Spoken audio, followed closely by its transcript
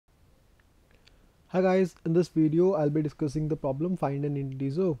Hi guys, in this video I'll be discussing the problem find an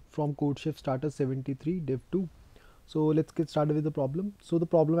integer from codechef starter 73 div 2. So let's get started with the problem. So the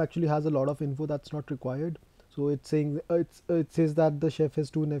problem actually has a lot of info that's not required. So it's saying it says that the chef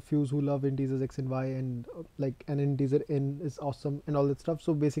has two nephews who love integers x and y, and like an integer n is awesome and all that stuff.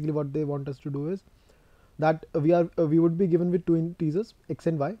 So basically what they want us to do is that we would be given with two integers x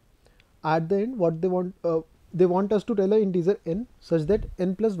and y. At the end, what they want us to tell an integer n such that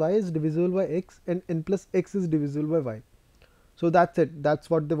n plus y is divisible by x and n plus x is divisible by y. So that's it. That's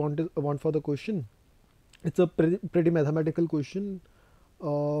what they want for the question. It's a pretty mathematical question.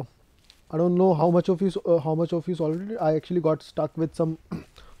 I don't know how much of you solved it. I actually got stuck with some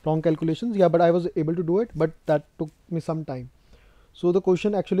wrong calculations. Yeah, but I was able to do it. But that took me some time. So the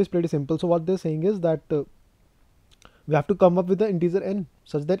question actually is pretty simple. So what they're saying is that we have to come up with the integer n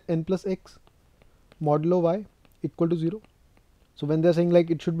such that n plus x modulo y equal to 0. So when they're saying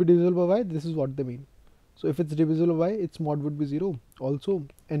like it should be divisible by y, this is what they mean. So if it's divisible by y, its mod would be 0. Also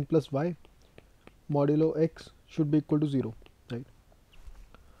n plus y modulo x should be equal to 0, right?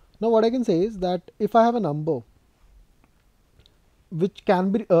 Now what I can say is that if I have a number which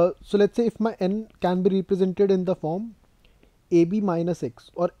can be so let's say if my n can be represented in the form ab minus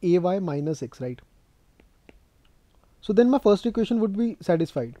x or ay minus x, right? So then my first equation would be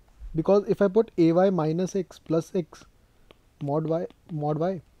satisfied, because if I put ay minus x plus x mod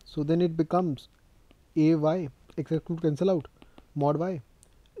y, so then it becomes ay x would cancel out mod y.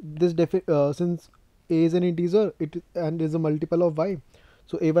 This since a is an integer and is a multiple of y,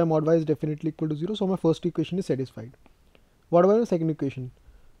 so ay mod y is definitely equal to 0. So my first equation is satisfied. What about the second equation?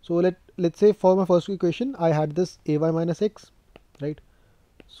 So let's say for my first equation I had this ay minus x, right?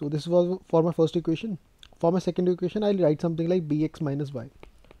 So this was for my first equation. For my second equation I'll write something like bx minus y.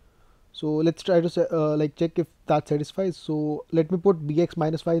 So let's try to like check if that satisfies. So let me put bx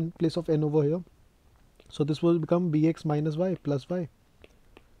minus y in place of n over here. So this will become bx minus y plus y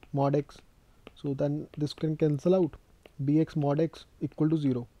mod x. So then this can cancel out. Bx mod x equal to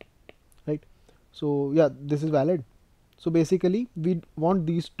 0, right? So yeah, this is valid. So basically we want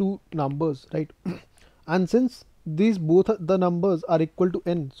these two numbers, right? And since these both the numbers are equal to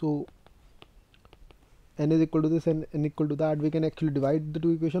n, so n is equal to this and n equal to that, we can actually divide the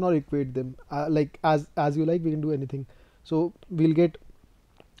two equation or equate them like as you like. We can do anything. So we'll get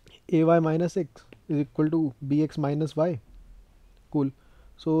ay minus x is equal to bx minus y. Cool.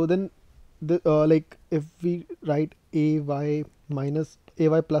 So then like if we write ay minus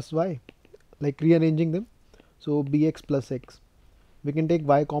ay plus y, like rearranging them, so bx plus x, we can take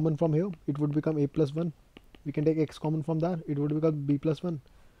y common from here, it would become a plus 1. We can take x common from that, it would become b plus 1,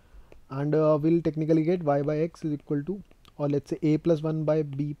 and we'll technically get y by x is equal to, or let's say a plus 1 by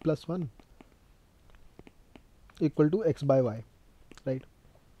b plus 1 equal to x by y, right?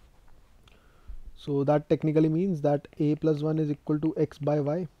 So that technically means that a plus 1 is equal to x by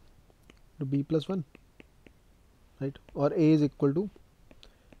y to b plus 1, right? Or a is equal to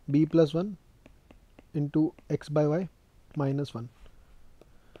b plus 1 into x by y minus 1.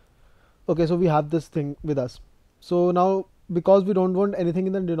 Okay, so we have this thing with us. So now because we don't want anything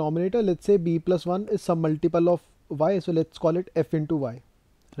in the denominator, let's say b plus 1 is some multiple of y, so let's call it f into y,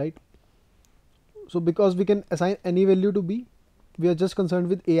 right? So because we can assign any value to b, we are just concerned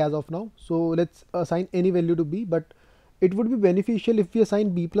with a as of now, so let's assign any value to b. But it would be beneficial if we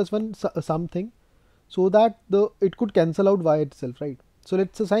assign b plus 1 something, so that it could cancel out y itself, right? So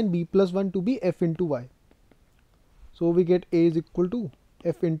let's assign b plus 1 to be f into y. So we get a is equal to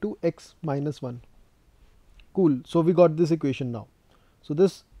f into x minus 1. Cool. So we got this equation now. So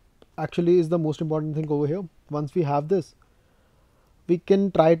this actually is the most important thing over here. Once we have this, we can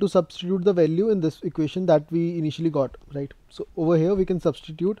try to substitute the value in this equation that we initially got, right? So over here we can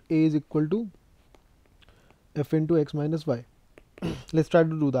substitute a is equal to f into x minus y. Let's try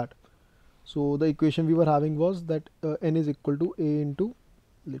to do that. So the equation we were having was that n is equal to a into,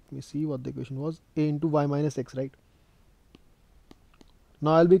 let me see what the equation was, a into y minus x, right?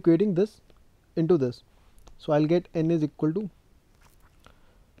 Now I'll be equating this into this. So I'll get n is equal to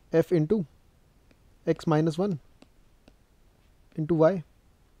f into x minus 1 into y.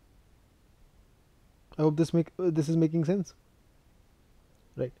 I hope this is making sense,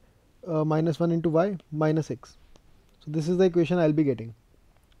 right? Minus 1 into y minus x. So this is the equation I'll be getting.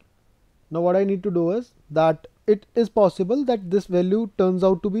 Now what I need to do is that it is possible that this value turns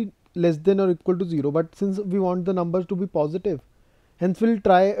out to be less than or equal to 0, but since we want the numbers to be positive, hence we'll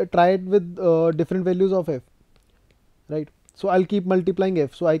try it with different values of f, right? So I'll keep multiplying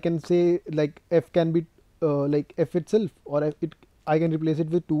f, so I can say like f can be like f itself, or I can replace it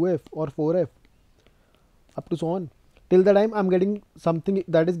with 2f or 4f up to so on till the time I'm getting something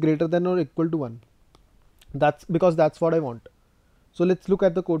that is greater than or equal to 1. That's because that's what I want. So let's look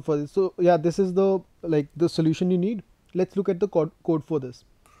at the code for this. So yeah, this is the like the solution you need. Let's look at the code for this.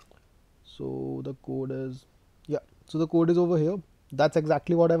 So the code is, yeah, so the code is over here. That's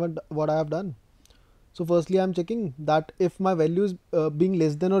exactly what I have done. So firstly I'm checking that if my value is being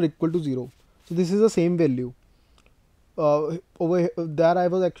less than or equal to 0. So this is the same value. Over here, there I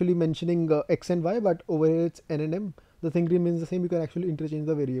was actually mentioning x and y, but over here it's n and m. The thing remains the same. You can actually interchange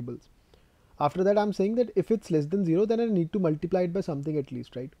the variables. After that I'm saying that if it's less than 0, then I need to multiply it by something at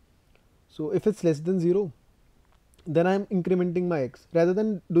least, right? So if it's less than 0, then I'm incrementing my x. Rather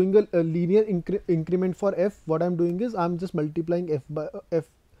than doing a linear increment for f, what I'm doing is I'm just multiplying f by f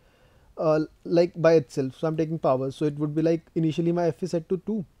like by itself. So I'm taking powers. So it would be like initially my f is set to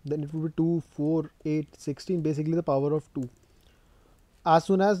 2, then it would be 2, 4, 8, 16, basically the power of 2. As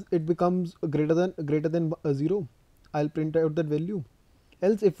soon as it becomes greater than 0, I'll print out that value.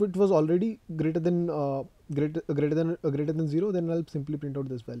 Else if it was already greater than 0, then I'll simply print out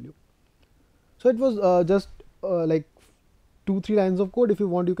this value. So it was just like 2-3 lines of code. If you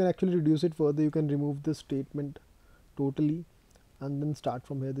want, you can actually reduce it further. You can remove this statement totally and then start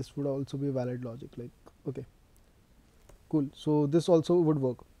from here. This would also be a valid logic. Like, okay, cool. So this also would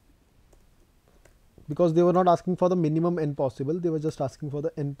work because they were not asking for the minimum n possible. They were just asking for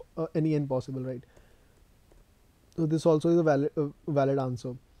the n, any n possible, right? So this also is a valid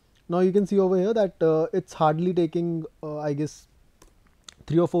answer. Now you can see over here that it's hardly taking I guess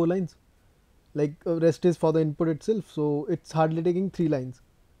 3 or 4 lines. Like rest is for the input itself, so it's hardly taking 3 lines.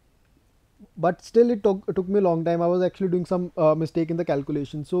 But still it took me a long time. I was actually doing some mistake in the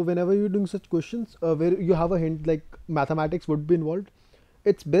calculation. So whenever you're doing such questions where you have a hint like mathematics would be involved,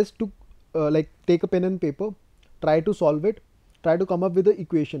 it's best to like take a pen and paper, try to solve it, try to come up with the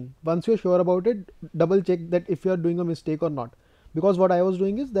equation. Once you're sure about it, double check that if you're doing a mistake or not. Because what I was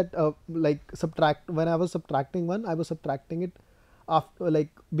doing is that like when I was subtracting one, I was subtracting it after like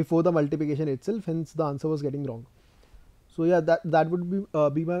before the multiplication itself, hence the answer was getting wrong. So yeah, that would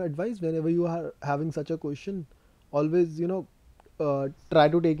be my advice whenever you are having such a question. Always, try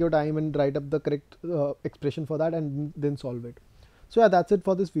to take your time and write up the correct expression for that and then solve it. So yeah, that's it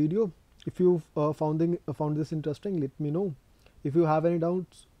for this video. If you found this interesting, let me know. If you have any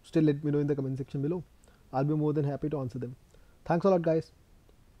doubts, still let me know in the comment section below. I'll be more than happy to answer them. Thanks a lot, guys.